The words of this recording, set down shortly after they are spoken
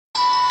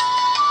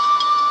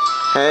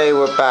Hey,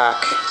 we're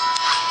back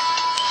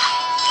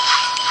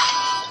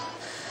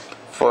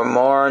for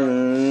more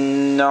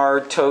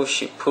Naruto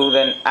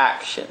Shippuden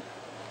action.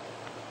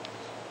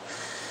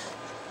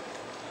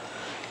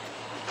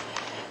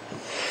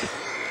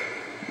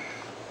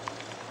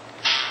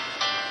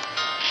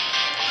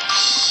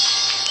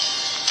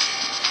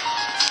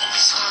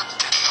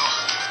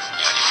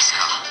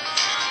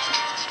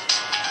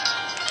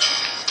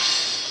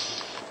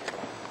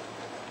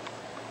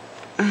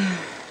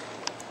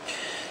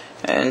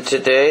 And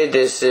today,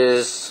 this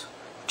is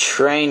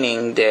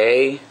training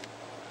day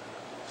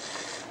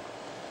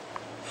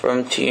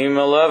from Team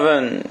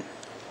 11.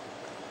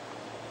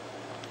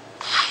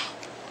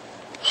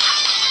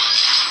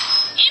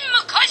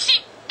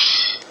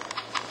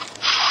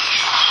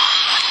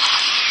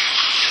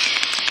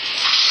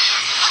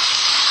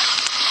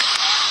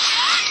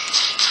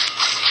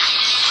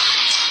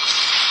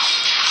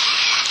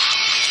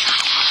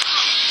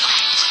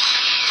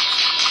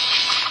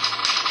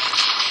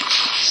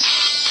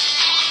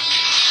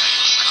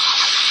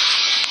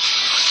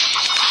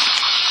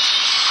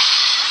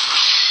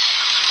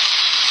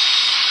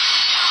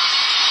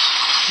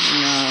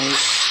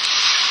 Nice.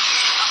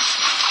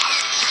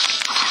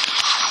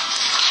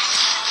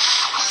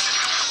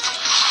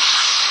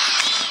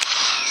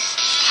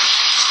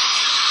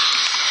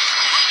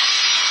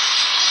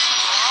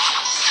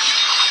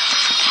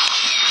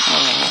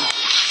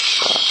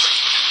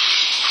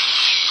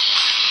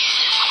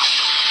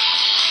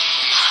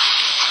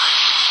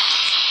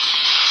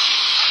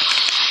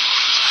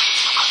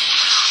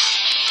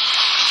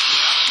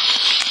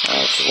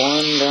 That's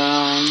one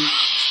down.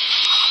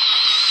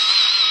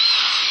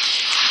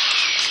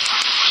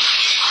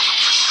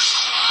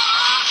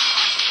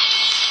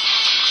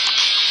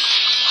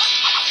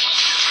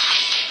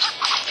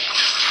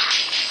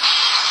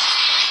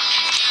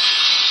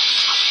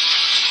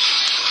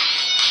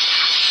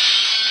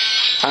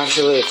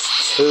 Actually,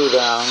 it's 2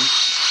 down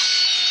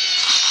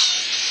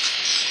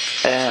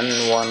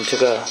and 1 to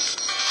go.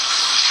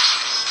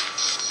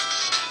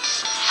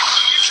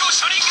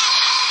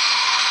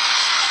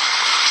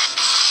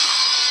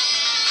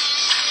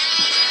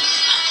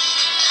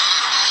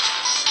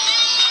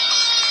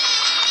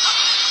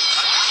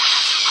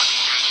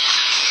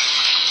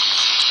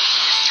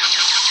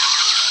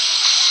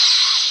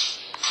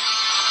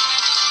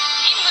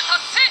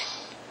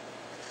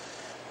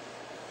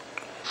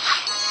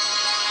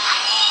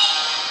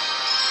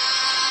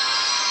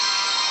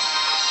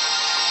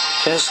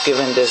 Just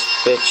giving this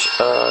bitch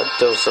a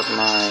dose of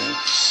my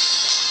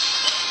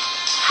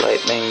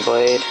lightning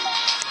blade.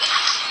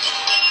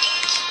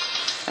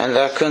 And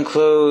that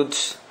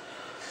concludes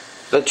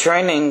the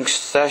training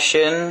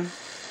session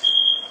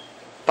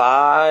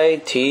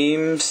by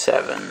Team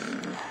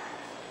 7,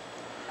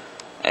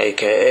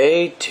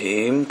 aka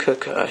Team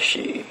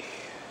Kakashi.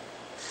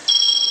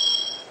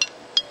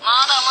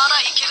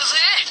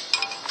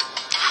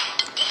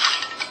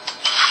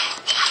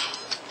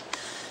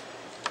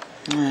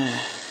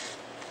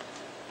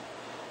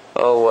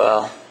 Oh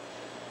well.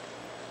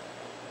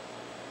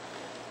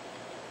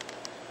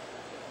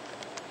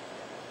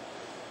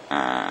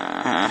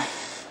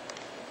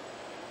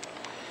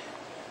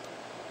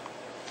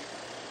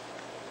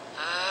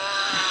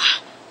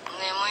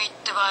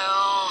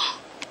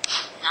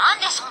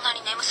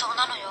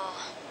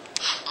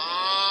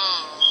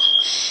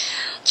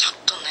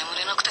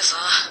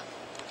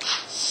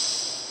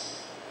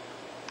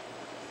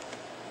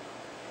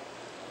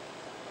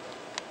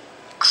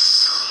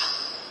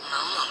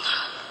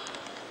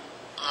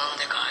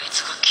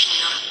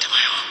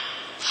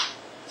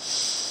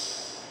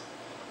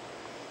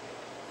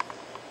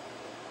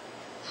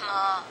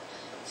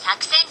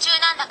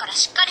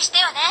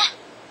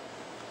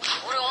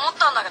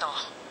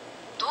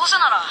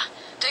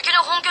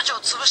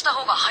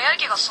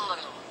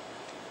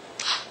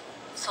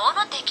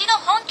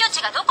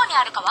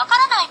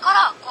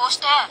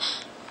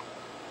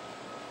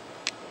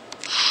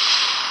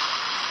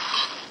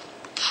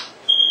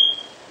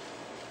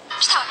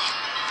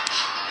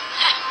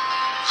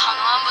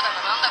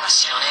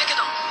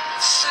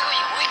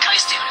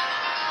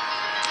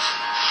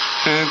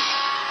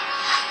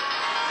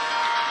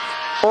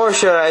 Or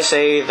should I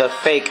say the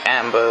fake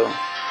Anbu?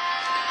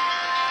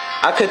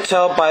 I could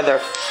tell by their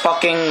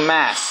fucking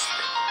mask.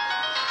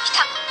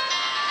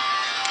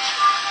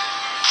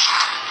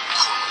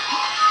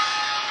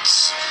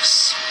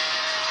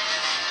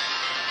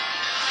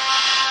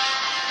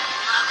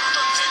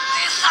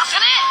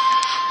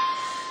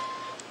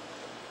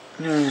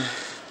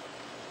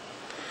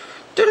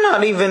 They're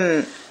not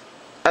even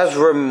as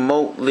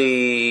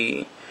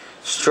remotely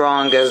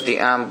strong as the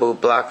Anbu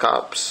Black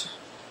Ops.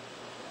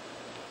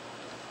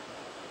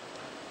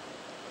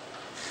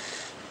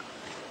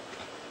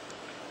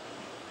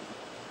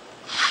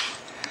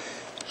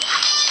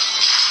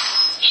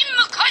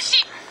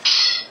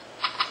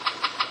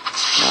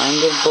 Time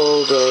to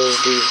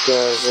bulldoze these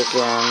guys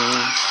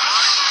again.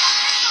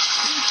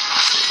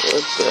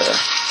 What the?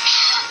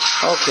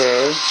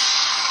 Okay.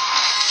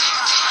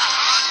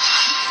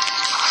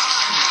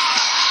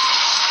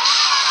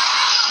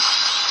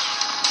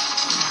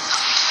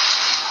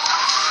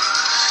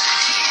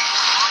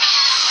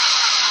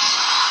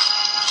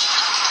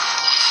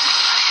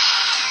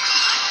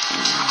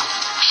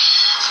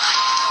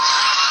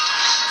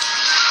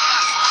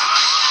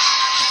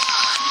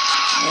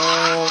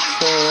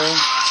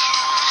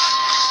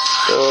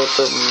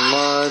 the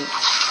mud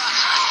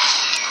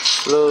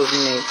slows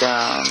me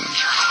down.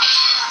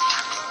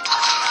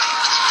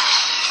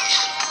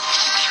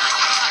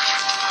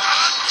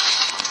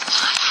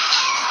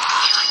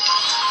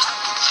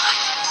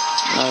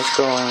 Nice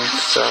going,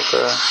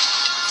 Sakura.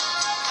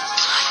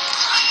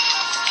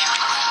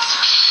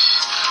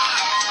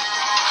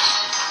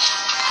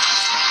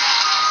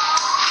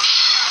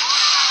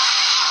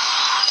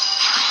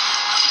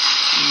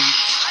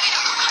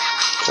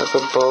 I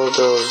could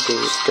bulldoze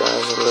these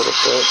guys a little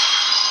bit.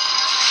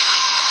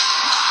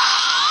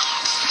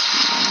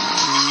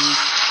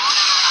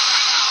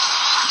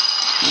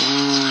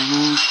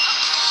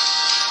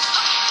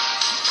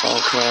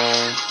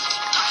 Okay.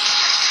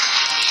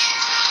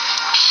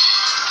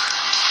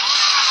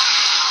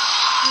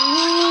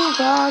 I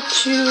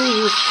got you,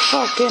 you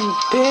fucking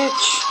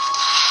bitch.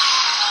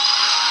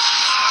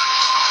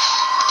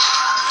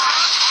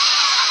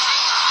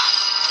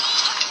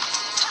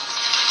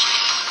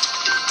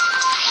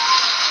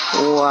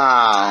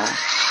 Wow.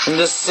 In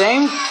the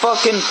same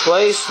fucking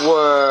place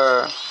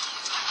where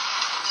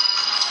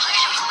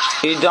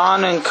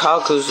Hidan and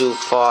Kakuzu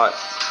fought.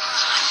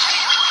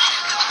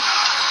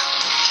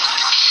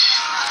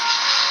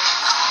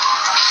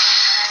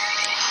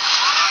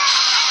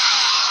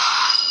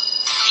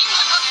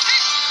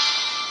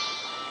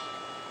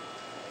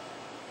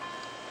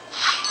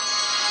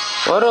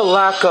 What a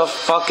lack of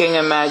fucking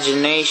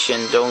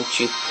imagination, don't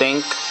you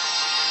think?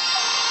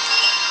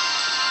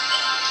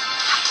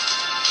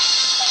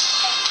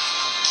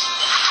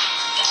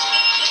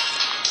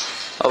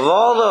 Of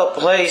all the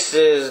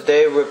places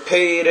they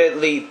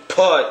repeatedly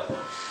put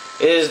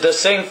is the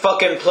same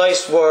fucking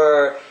place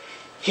where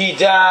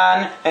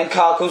Hidan and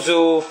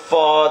Kakuzu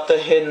fought the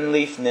Hidden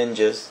Leaf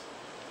Ninjas.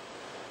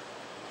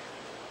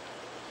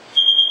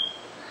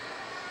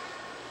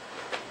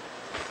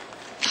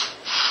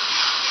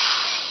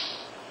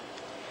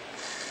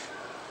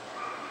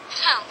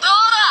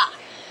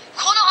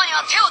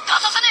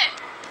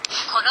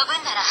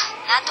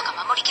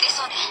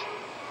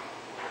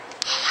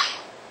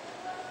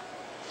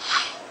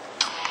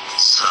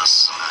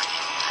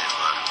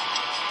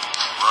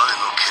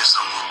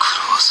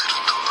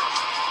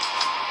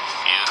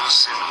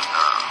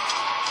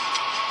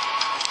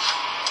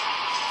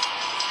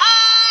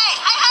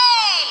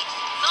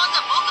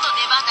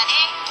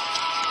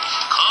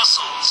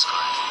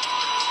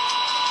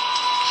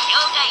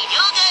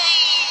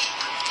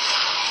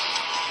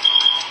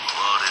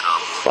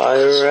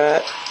 Fire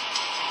rat.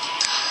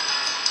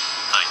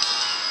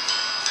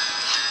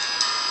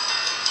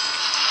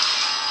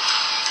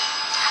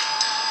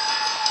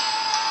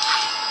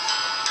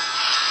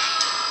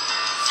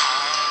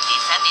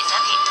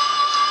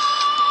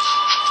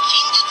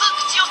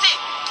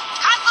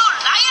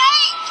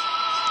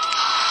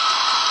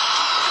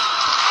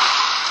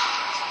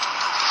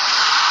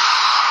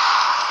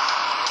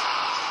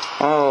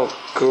 Oh,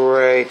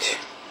 great.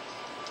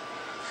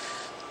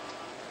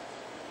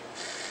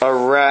 A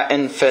rat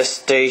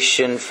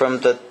infestation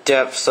from the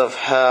depths of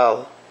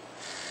hell.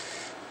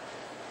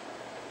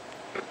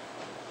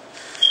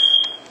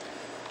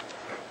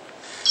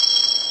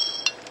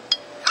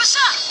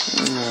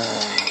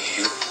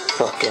 You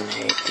fucking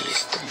hate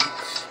these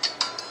things.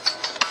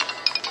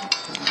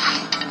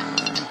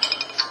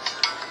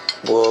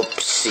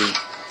 Whoopsie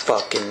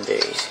fucking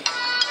daisy.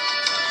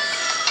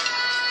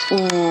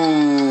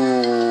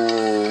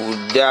 Ooh,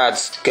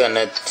 that's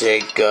gonna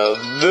take a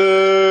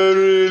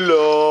very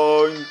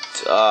long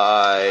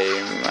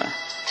time.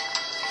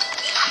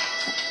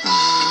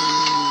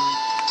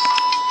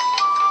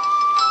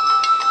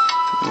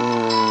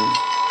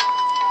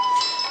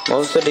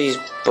 Most of these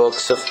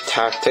books of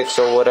tactics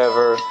or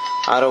whatever,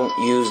 I don't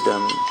use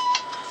them.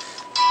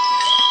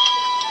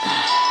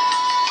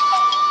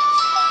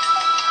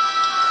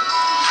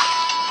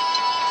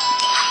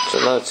 So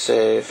let's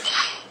save.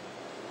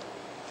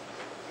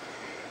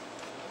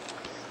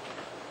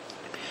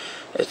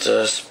 It's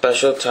a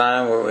special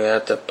time where we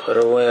have to put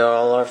away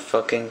all our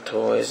fucking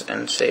toys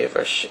and save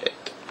our shit.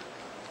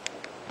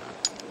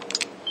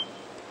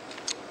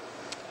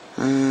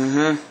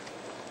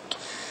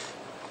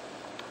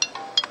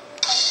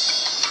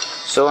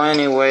 So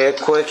anyway, a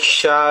quick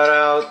shout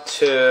out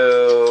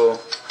to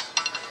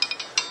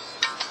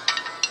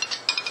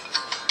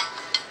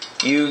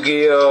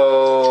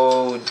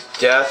Yu-Gi-Oh!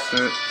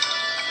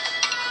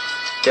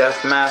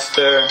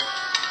 Deathmaster,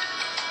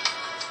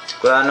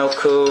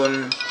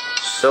 Glano-kun,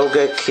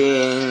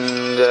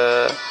 Sogeking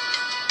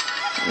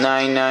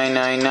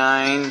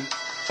 9999,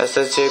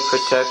 SSJ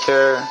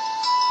Protector,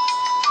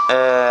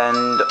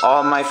 and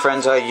all my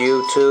friends on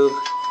YouTube.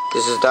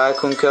 This is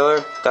Daikun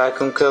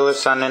Killer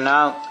signing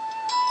out.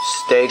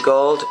 Stay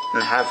gold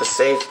and have a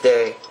safe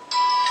day.